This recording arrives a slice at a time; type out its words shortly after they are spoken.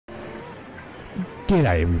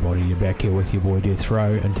G'day everybody, you're back here with your boy Death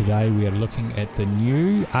Row, and today we are looking at the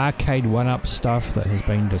new Arcade1Up stuff that has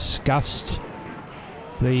been discussed.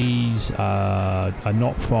 These are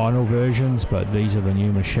not final versions, but these are the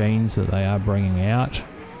new machines that they are bringing out.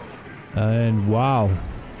 And wow,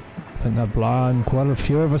 I think they've blown quite a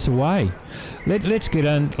few of us away. Let's get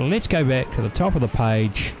in, let's go back to the top of the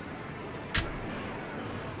page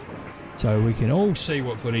so we can all see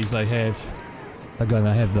what goodies they have. They're going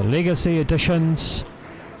to have the Legacy editions,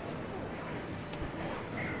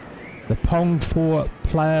 the Pong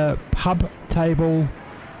 4-player pub table,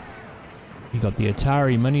 you got the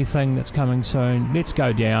Atari mini thing that's coming soon. Let's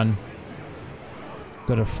go down.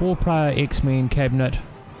 Got a 4-player X-Men cabinet,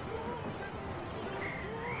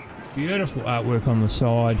 beautiful artwork on the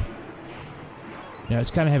side. Now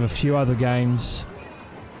it's going to have a few other games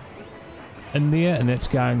in there, and that's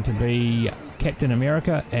going to be Captain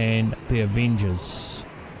America and the Avengers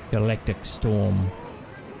Galactic Storm.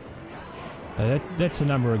 That's a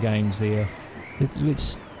number of games there.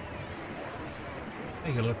 Let's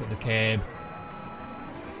take a look at the cab.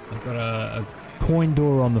 I've got a coin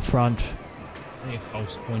door on the front, a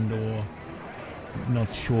false coin door.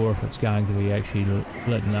 Not sure if it's going to be actually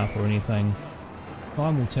lit up or anything.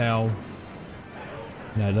 Time will tell.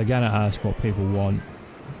 You know, they're going to ask what people want,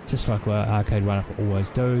 just like Arcade1Up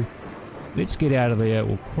always do. Let's get out of there.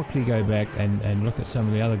 We'll quickly go back and look at some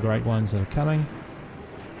of the other great ones that are coming.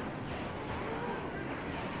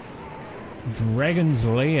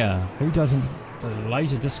 Dragonslair. Who doesn't? The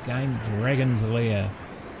Laserdisc game Dragonslair.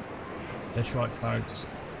 That's right, folks.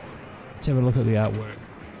 Let's have a look at the artwork.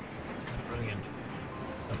 Brilliant.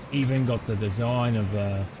 I've even got the design of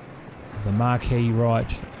the marquee right.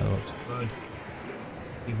 That looks good.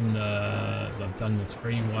 Even they've done the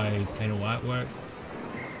three-way panel artwork.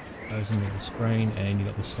 Goes into the screen, and you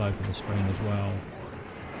got the slope of the screen as well.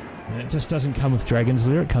 And it just doesn't come with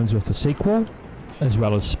Dragonslair, it comes with the sequel, as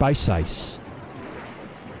well as Space Ace.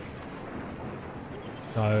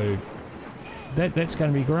 So that's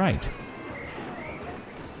going to be great.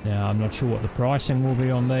 Now I'm not sure what the pricing will be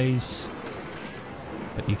on these,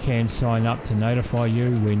 but you can sign up to notify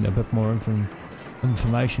you when a bit more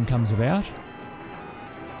information comes about.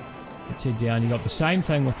 Let's head down. You got the same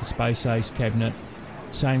thing with the Space Ace cabinet.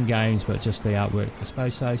 Same games, but just the artwork for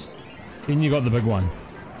Space Ace. Then you got the big one.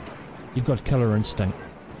 You've got Killer Instinct.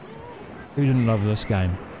 Who didn't love this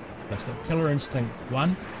game? It's got Killer Instinct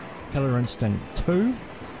 1, Killer Instinct 2,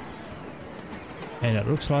 and it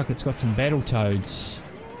looks like it's got some Battletoads.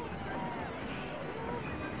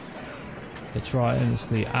 That's right, and it's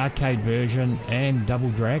the arcade version and Double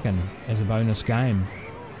Dragon as a bonus game.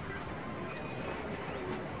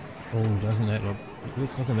 Oh, doesn't that look...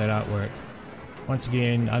 Let's look at that artwork. Once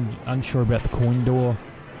again, unsure about the coin door.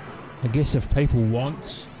 I guess if people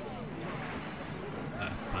want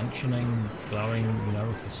functioning, glowing, you know,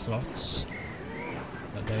 with the slots,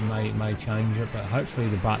 that they may change it, but hopefully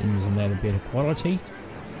the buttons and that are better quality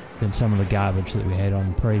than some of the garbage that we had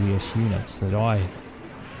on previous units that I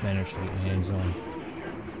managed to get my hands on.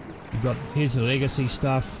 You've got, here's the Legacy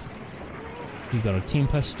stuff. You've got a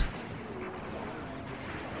Tempest.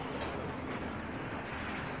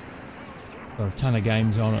 Got a ton of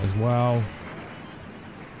games on it as well.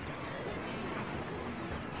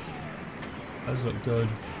 Those look good.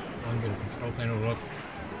 I can get a control panel look.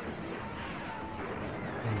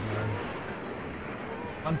 There we go.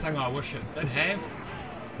 One thing I wish it did have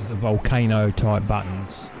was the volcano type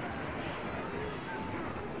buttons.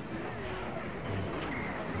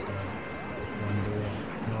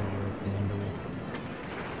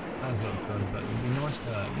 Those look good, but it'd be nice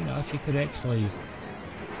to, you know, if you could actually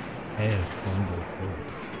we're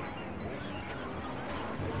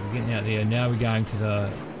getting out there. Now we're going to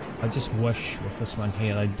the... I just wish with this one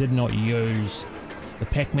here they did not use the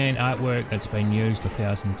Pac-Man artwork that's been used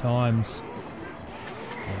 1,000 times.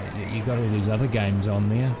 You got all these other games on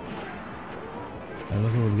there.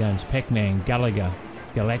 Look at all the games. Pac-Man, Galaga,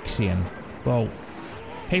 Galaxian. Well,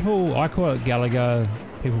 people, I call it Galaga,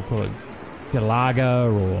 people call it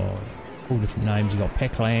Galaga, or all different names. You got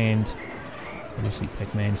Pac-Land, obviously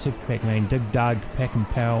Pac-Man, Super Pac-Man, Dig Dug,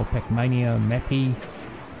 Pac-and-Pal, Pac-Mania, Mappy,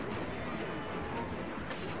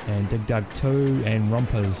 and Dig Dug 2, and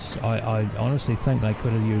Rompers. I honestly think they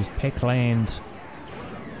could have used Pac-Land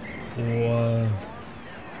or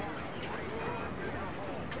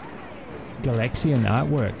Galaxian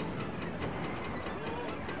artwork.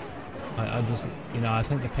 I just, you know, I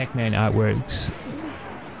think the Pac-Man artwork's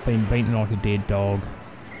been beaten like a dead dog.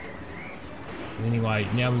 But anyway,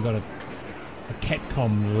 now we've got a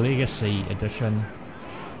Capcom Legacy edition.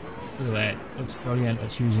 Look at that, looks brilliant.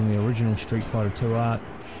 It's using the original Street Fighter 2 art.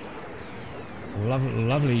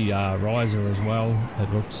 Lovely riser as well. It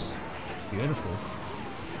looks beautiful.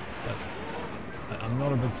 But I'm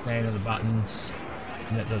not a big fan of the buttons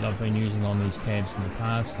that I've been using on these cabs in the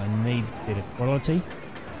past. I need better quality.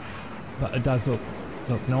 But it does look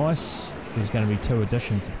nice. There's going to be 2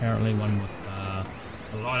 editions apparently. One with a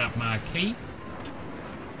light-up marquee.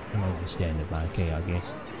 Well, the standard marquee, I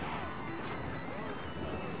guess.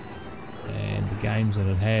 And the games that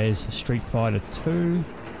it has: Street Fighter 2,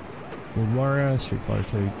 World Warrior, Street Fighter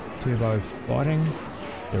 2 Turbo Fighting,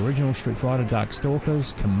 the original Street Fighter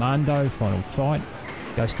Darkstalkers, Commando, Final Fight,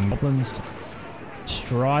 Ghost and Goblins,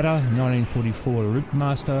 Strider, 1944 Loop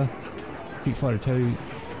Master, Street Fighter 2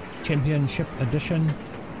 Championship Edition,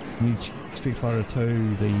 New Street Fighter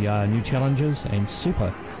 2 the New Challengers, and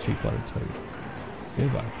Super Street Fighter 2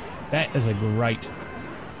 Turbo. That is a great...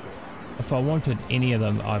 If I wanted any of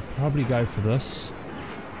them, I'd probably go for this,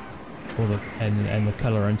 or and the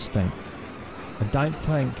Killer Instinct. I don't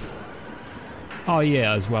think... Oh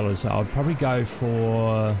yeah, as well as I'd probably go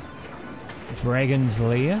for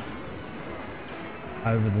Dragonslair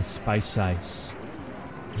over the Space Ace.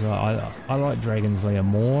 I like Dragonslair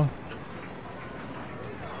more.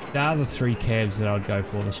 There are the 3 cabs that I'd go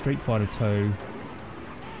for: the Street Fighter 2.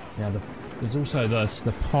 Now there's also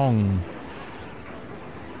the Pong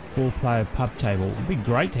 4-player pub table. It'd be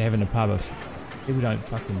great to have in a pub if people don't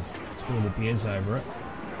fucking spill the beers over it.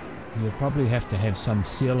 You'll probably have to have some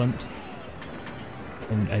sealant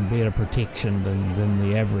and better protection than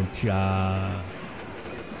the average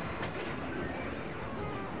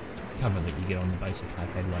cover that you get on the basic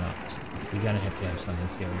Arcade1Ups. You're going to have something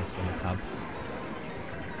serious in the pub.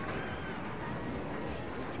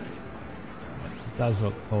 It does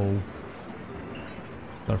look cool.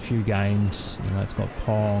 Got a few games, you know, it's got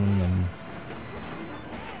Pong and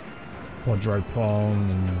Quadro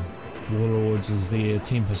Pong and Warlords is there,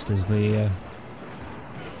 Tempest is there,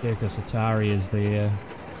 Circus Atari is there.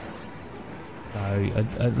 So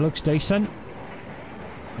it looks decent.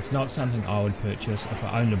 It's not something I would purchase. If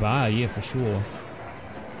I owned a bar, yeah, for sure.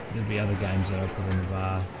 There'd be other games that I put in the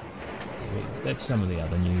bar. That's some of the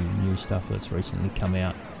other new stuff that's recently come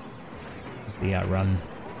out. It's the Outrun.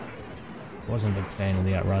 Wasn't a big fan of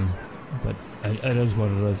the Outrun, but it is what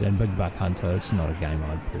it is. And Big Buck Hunter, it's not a game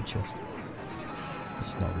I'd purchase.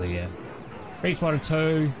 It's not there. Street Fighter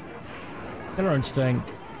 2, Killer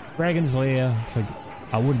Instinct, Dragonslair.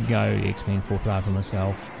 I wouldn't go X-Men 4-player for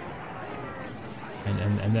myself.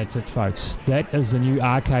 And that's it, folks. That is the new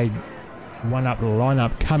Arcade1Up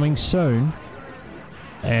lineup coming soon,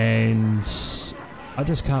 and I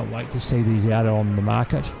just can't wait to see these out on the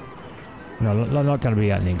market. No, they're not going to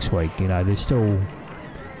be out next week. You know, there's still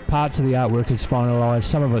parts of the artwork is finalised.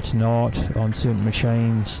 Some of it's not on certain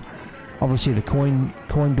machines. Obviously, the coin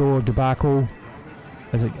door debacle.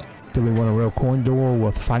 Do we want a real coin door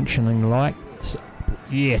with functioning lights?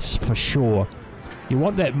 Yes, for sure. You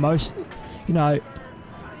want that most. You know,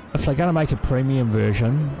 if they're going to make a premium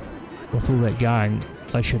version with all that going,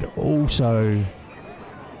 they should also,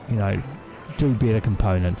 you know, do better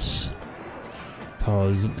components,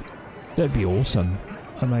 because that'd be awesome.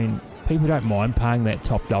 I mean, people don't mind paying that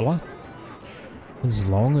top dollar as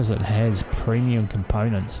long as it has premium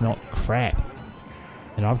components, not crap.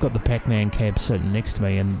 And I've got the Pac-Man cab sitting next to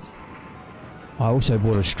me, and I also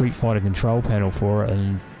bought a Street Fighter control panel for it,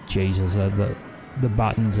 and Jesus, the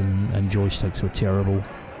buttons and joysticks were terrible.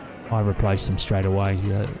 I replaced them straight away.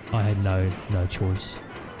 I had no choice.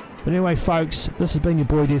 But anyway, folks, this has been your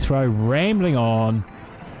boy Death Row rambling on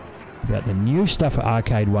about the new stuff at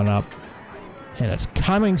Arcade1Up, and it's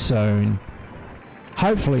coming soon,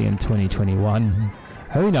 hopefully in 2021.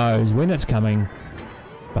 Who knows when it's coming,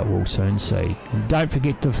 but we'll soon see. And don't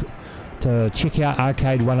forget to check out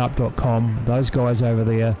Arcade1Up.com. Those guys over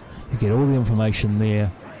there, you get all the information there.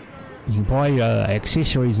 You can buy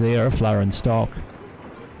accessories there if they're in stock.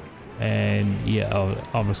 And yeah,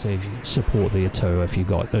 obviously if you support there too if you've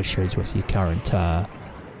got issues with your current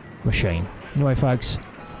machine. Anyway, folks,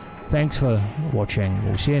 thanks for watching.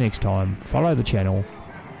 We'll see you next time. Follow the channel,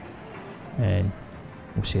 and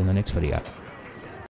we'll see you in the next video.